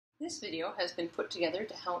This video has been put together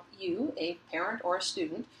to help you, a parent or a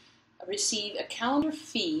student, receive a calendar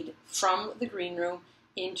feed from the Green Room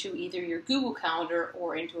into either your Google Calendar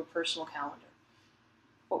or into a personal calendar.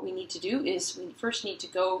 What we need to do is we first need to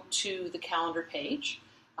go to the calendar page.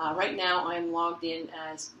 Right now I'm logged in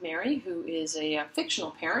as Mary, who is a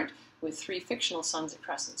fictional parent with 3 fictional sons at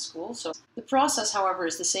Crescent School. So the process, however,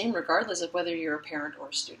 is the same regardless of whether you're a parent or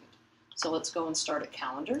a student. So let's go and start a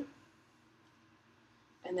calendar.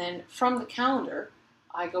 And then from the calendar,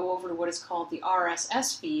 I go over to what is called the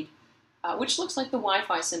RSS feed, which looks like the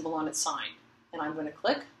Wi-Fi symbol on its sign. And I'm going to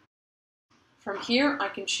click. From here, I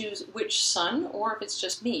can choose which son, or if it's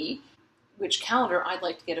just me, which calendar I'd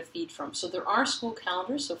like to get a feed from. So there are school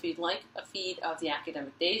calendars, so if you'd like a feed of the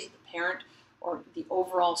academic days of the parent or the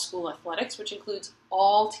overall school athletics, which includes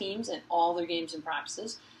all teams and all their games and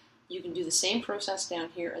practices, you can do the same process down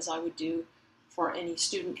here as I would do for any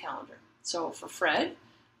student calendar. So for Fred,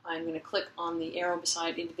 I'm going to click on the arrow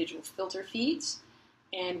beside individual filter feeds.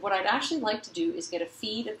 And what I'd actually like to do is get a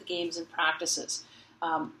feed of the games and practices.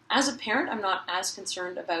 As a parent, I'm not as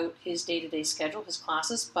concerned about his day-to-day schedule, his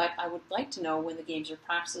classes, but I would like to know when the games or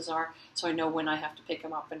practices are so I know when I have to pick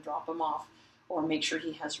him up and drop him off or make sure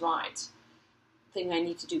he has rides. The thing I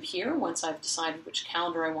need to do here, once I've decided which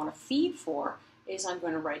calendar I want to feed for, is I'm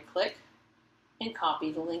going to right-click and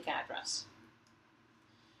copy the link address.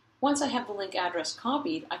 Once I have the link address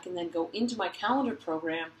copied, I can then go into my calendar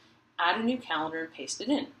program, add a new calendar, and paste it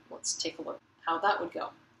in. Let's take a look at how that would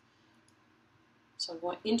go. So I'm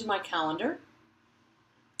going into my calendar,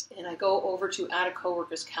 and I go over to Add a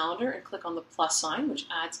Coworker's Calendar and click on the plus sign, which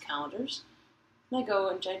adds calendars. And I go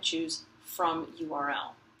and I choose From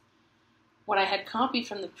URL. What I had copied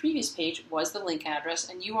from the previous page was the link address,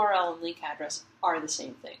 and URL and link address are the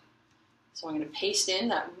same thing. So I'm going to paste in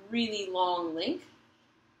that really long link,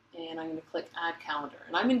 and I'm going to click Add Calendar.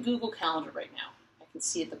 And I'm in Google Calendar right now. I can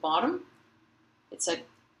see at the bottom, it said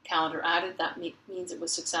Calendar added. That means it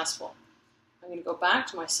was successful. I'm going to go back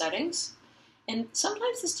to my settings. And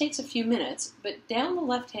sometimes this takes a few minutes, but down the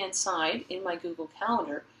left-hand side in my Google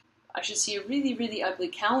Calendar, I should see a really, really ugly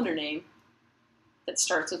calendar name that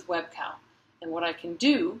starts with WebCal. And what I can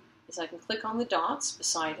do is I can click on the dots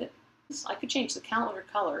beside it. I could change the calendar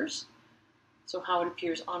colors, so how it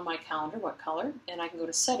appears on my calendar, what color, and I can go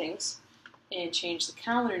to Settings and change the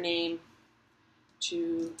calendar name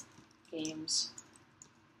to Games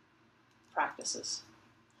Practices.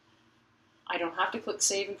 I don't have to click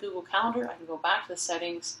Save in Google Calendar. I can go back to the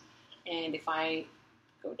settings, and if I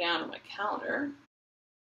go down to my calendar,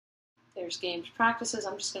 there's Games Practices.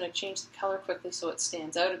 I'm just going to change the color quickly so it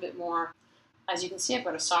stands out a bit more. As you can see, I've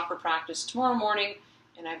got a soccer practice tomorrow morning,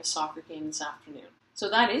 and I have a soccer game this afternoon. So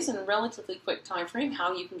that is, in a relatively quick time frame,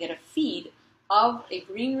 how you can get a feed of a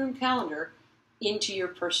Green Room calendar into your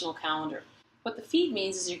personal calendar. What the feed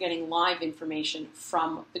means is you're getting live information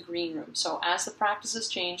from the Green Room. So as the practices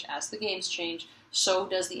change, as the games change, so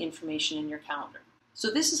does the information in your calendar. So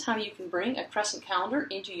this is how you can bring a Crescent calendar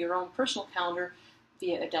into your own personal calendar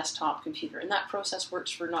via a desktop computer. And that process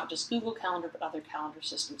works for not just Google Calendar, but other calendar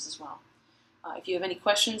systems as well. If you have any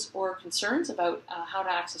questions or concerns about how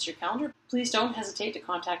to access your calendar, please don't hesitate to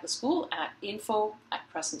contact the school at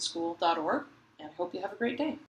info@crescentschool.org, and I hope you have a great day.